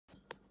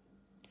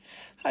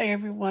Hi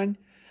everyone.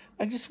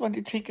 I just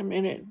wanted to take a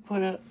minute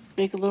and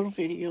make a little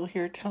video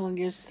here telling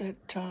you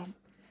that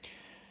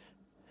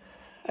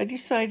I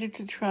decided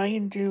to try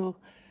and do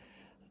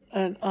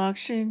an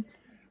auction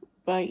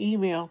by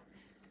email.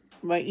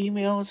 My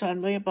email is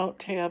on my About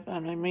tab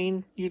on my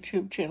main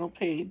YouTube channel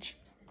page.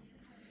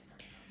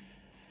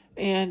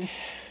 And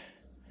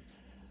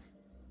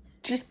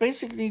just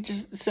basically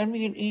just send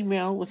me an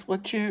email with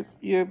what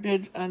your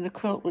bid on the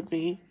quilt would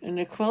be. And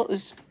the quilt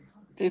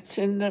it's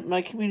in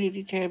my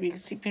community tab. You can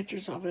see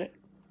pictures of it.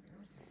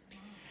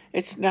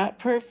 It's not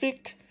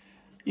perfect.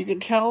 You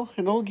can tell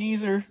an old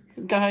geezer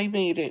guy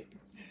made it,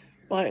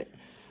 but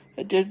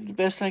I did the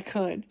best I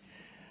could.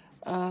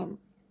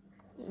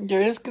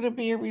 There is going to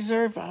be a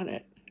reserve on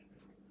it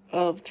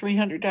of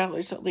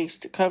 $300 at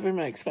least to cover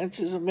my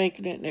expenses of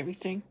making it and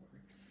everything.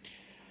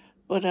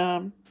 But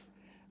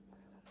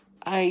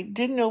I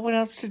didn't know what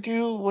else to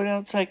do, what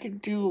else I could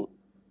do,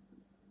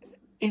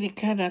 any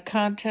kind of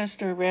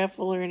contest or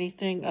raffle or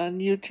anything on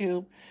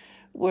YouTube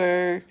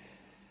where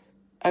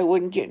I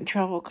wouldn't get in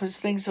trouble, because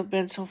things have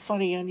been so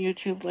funny on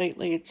YouTube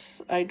lately.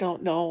 I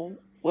don't know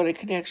what I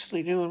can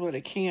actually do and what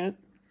I can't.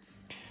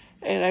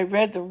 And I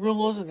read the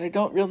rules and I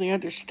don't really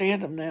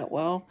understand them that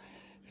well.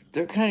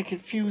 They're kind of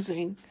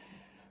confusing.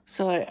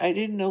 So I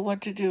didn't know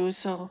what to do.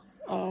 So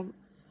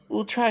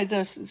we'll try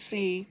this and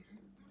see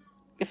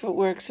if it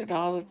works at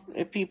all,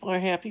 if people are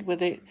happy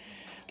with it.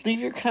 Leave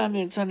your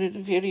comments under the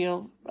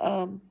video.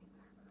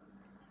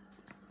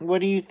 What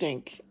do you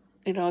think?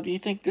 Do you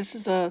think this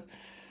is a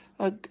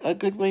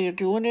good way of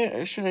doing it,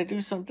 or should I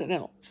do something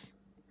else?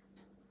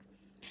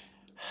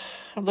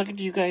 I'm looking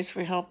to you guys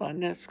for help on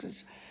this,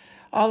 because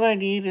all I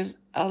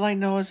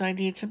know is I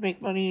need to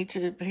make money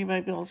to pay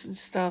my bills and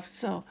stuff.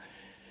 So,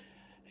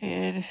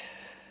 and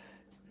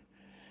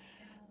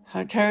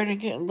I'm tired of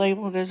getting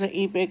labeled as an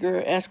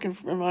e-bigger asking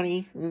for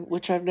money,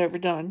 which I've never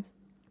done,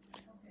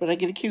 but I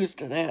get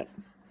accused of that.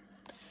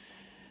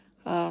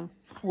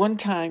 One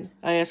time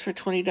I asked for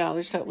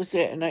 $20, that was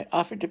it, and I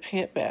offered to pay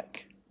it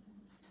back.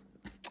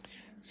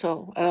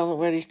 So I don't know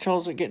where these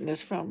trolls are getting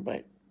this from,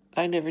 but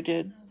I never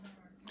did.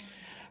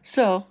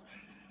 So,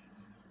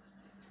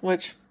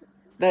 which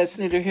that's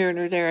neither here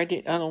nor there. I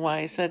don't know why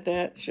I said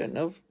that. Shouldn't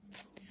have.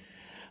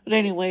 But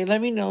anyway, let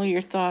me know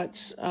your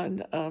thoughts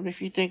on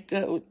if you think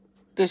that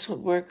this would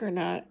work or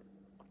not.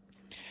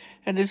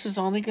 And this is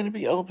only going to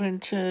be open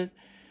to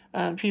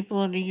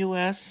people in the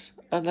U.S.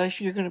 unless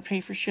you're going to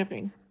pay for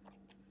shipping,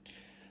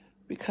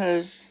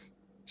 because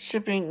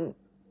shipping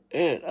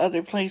at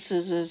other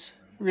places is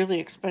really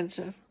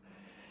expensive.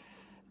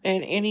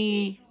 And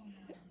on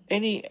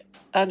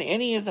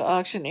any of the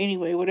auction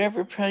anyway,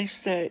 whatever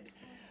price that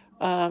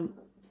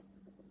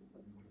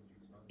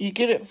you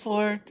get it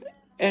for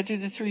after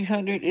the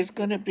 300 is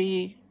going to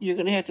be, you're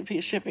going to have to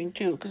pay shipping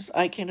too, because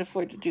I can't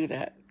afford to do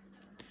that.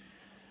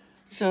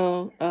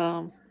 So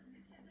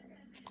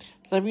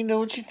let me know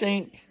what you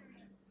think.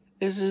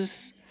 Is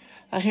this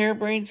a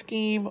harebrained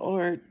scheme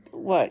or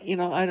what?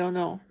 I don't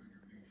know.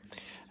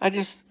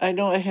 I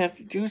know I have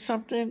to do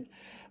something,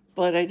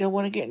 but I don't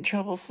want to get in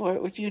trouble for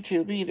it with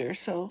YouTube either.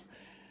 So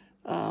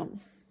I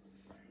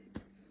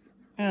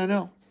don't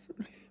know.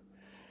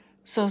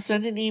 So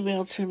send an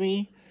email to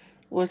me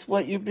with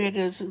what your bid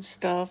is and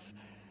stuff,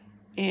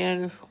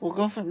 and we'll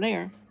go from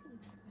there,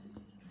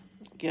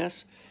 I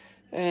guess.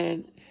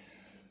 And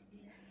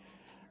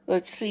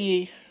let's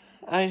see,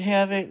 I'd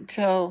have it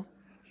until,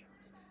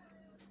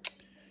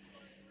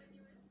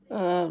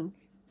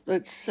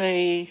 let's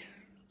say,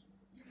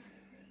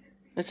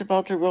 it's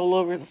about to roll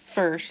over the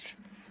 1st.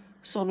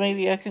 So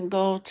maybe I can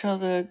go till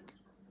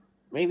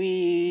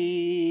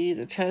maybe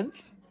the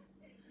 10th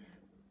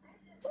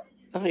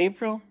of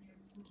April.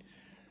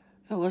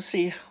 And we'll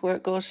see where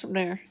it goes from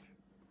there.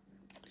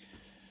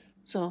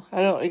 So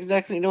I don't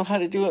exactly know how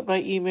to do it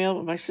by email,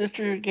 but my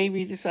sister gave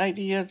me this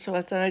idea, so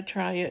I thought I'd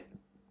try it.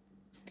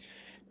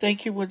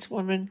 Thank you,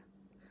 Woodswoman.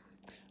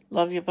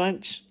 Love you a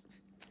bunch.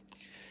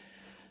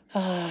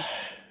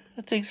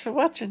 Thanks for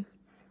watching.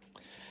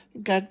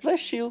 God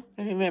bless you.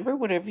 And remember,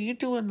 whatever you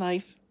do in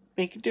life,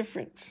 make a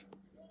difference.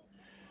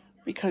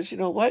 Because you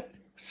know what?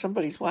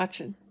 Somebody's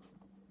watching.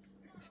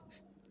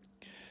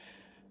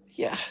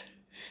 Yeah.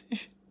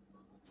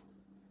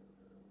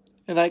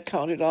 And I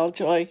count it all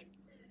joy.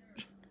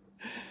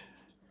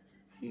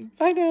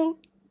 Bye now.